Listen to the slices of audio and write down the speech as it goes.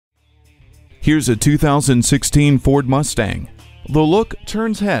Here's a 2016 Ford Mustang. The look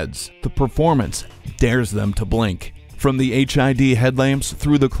turns heads, the performance dares them to blink. From the HID headlamps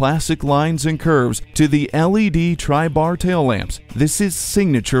through the classic lines and curves to the LED tri-bar tail lamps, this is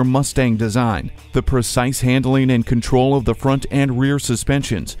signature Mustang design. The precise handling and control of the front and rear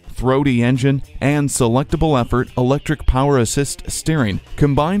suspensions, throaty engine, and selectable effort electric power assist steering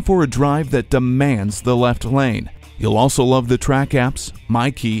combine for a drive that demands the left lane. You'll also love the track apps,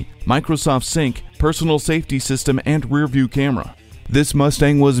 MyKey, Microsoft Sync, personal safety system, and rear view camera. This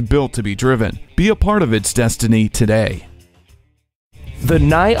Mustang was built to be driven. Be a part of its destiny today. The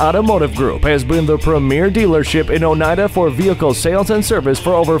Nye Automotive Group has been the premier dealership in Oneida for vehicle sales and service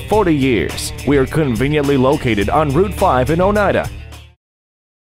for over 40 years. We are conveniently located on Route 5 in Oneida